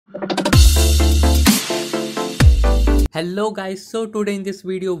Hello guys, so today in this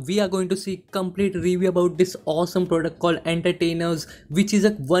video we are going to see complete review about this awesome product called Entertainerz, which is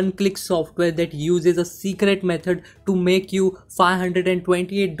a one-click software that uses a secret method to make you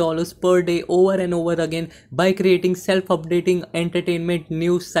 $528 per day over and over again by creating self-updating entertainment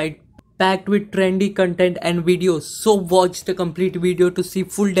news site packed with trendy content and videos. So watch the complete video to see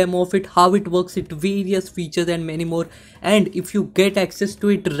full demo of it, how it works, its various features and many more. And if you get access to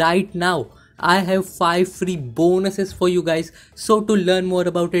it right now, I have 5 free bonuses for you guys. So to learn more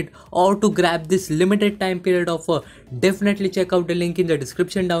about it or to grab this limited time period offer, definitely check out the link in the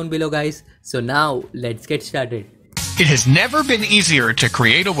description down below guys. So now let's get started. It has never been easier to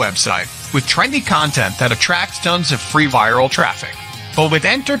create a website with trendy content that attracts tons of free viral traffic. But with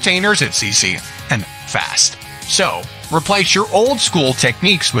Entertainerz, it's easy and fast. So, replace your old-school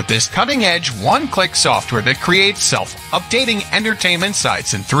techniques with this cutting-edge one-click software that creates self-updating entertainment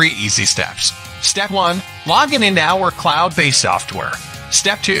sites in 3 easy steps. Step 1. Log in into our cloud-based software.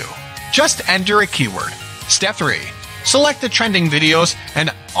 Step 2. Just enter a keyword. Step 3. Select the trending videos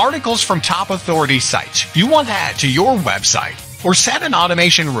and articles from top authority sites you want to add to your website, or set an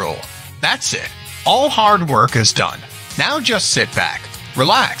automation rule. That's it. All hard work is done. Now just sit back,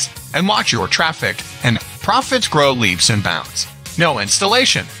 relax, and watch your traffic and profits grow leaps and bounds. No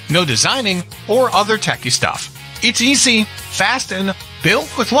installation, no designing, or other techie stuff. It's easy, fast, and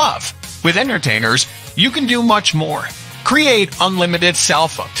built with love. With Entertainerz, you can do much more. Create unlimited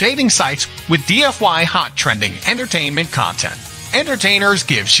self-updating sites with DIY hot trending entertainment content. Entertainerz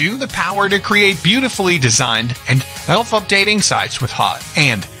gives you the power to create beautifully designed and self-updating sites with hot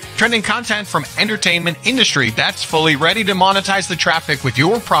and trending content from entertainment industry that's fully ready to monetize the traffic with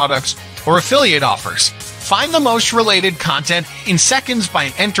your products or affiliate offers. Find the most related content in seconds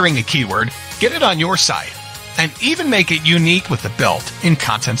by entering a keyword, get it on your site, and even make it unique with the built-in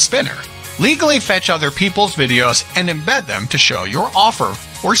content spinner. Legally fetch other people's videos and embed them to show your offer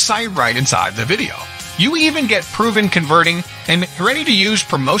or site right inside the video. You even get proven converting and ready-to-use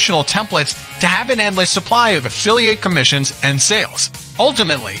promotional templates to have an endless supply of affiliate commissions and sales.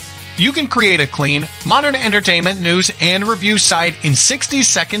 Ultimately, you can create a clean, modern entertainment news and review site in 60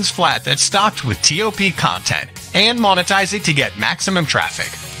 seconds flat that's stocked with TOP content and monetize it to get maximum traffic,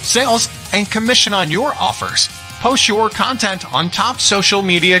 sales, and commission on your offers. Post your content on top social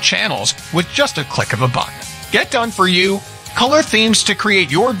media channels with just a click of a button. Get done for you. Color themes to create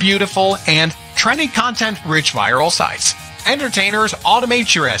your beautiful and trendy content-rich viral sites. Entertainerz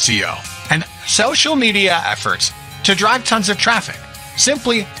automates your SEO and social media efforts to drive tons of traffic.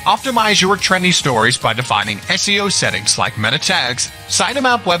 Simply optimize your trendy stories by defining SEO settings like meta tags,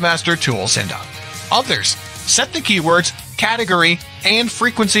 sitemap webmaster tools, and others. Set the keywords, category, and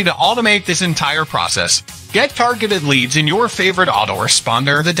frequency to automate this entire process. Get targeted leads in your favorite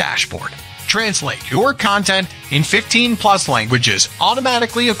autoresponder, the dashboard. Translate your content in 15+ languages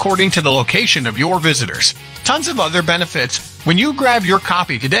automatically according to the location of your visitors. Tons of other benefits when you grab your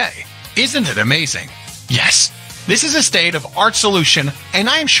copy today. Isn't it amazing? Yes. This is a state-of-art solution, and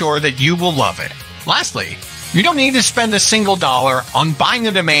I am sure that you will love it. Lastly, you don't need to spend a single dollar on buying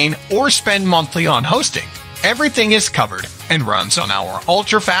a domain or spend monthly on hosting. Everything is covered and runs on our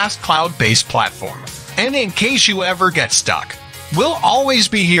ultra-fast cloud-based platform. And in case you ever get stuck, we'll always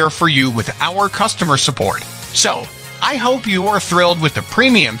be here for you with our customer support. So, I hope you are thrilled with the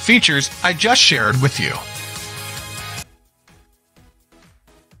premium features I just shared with you.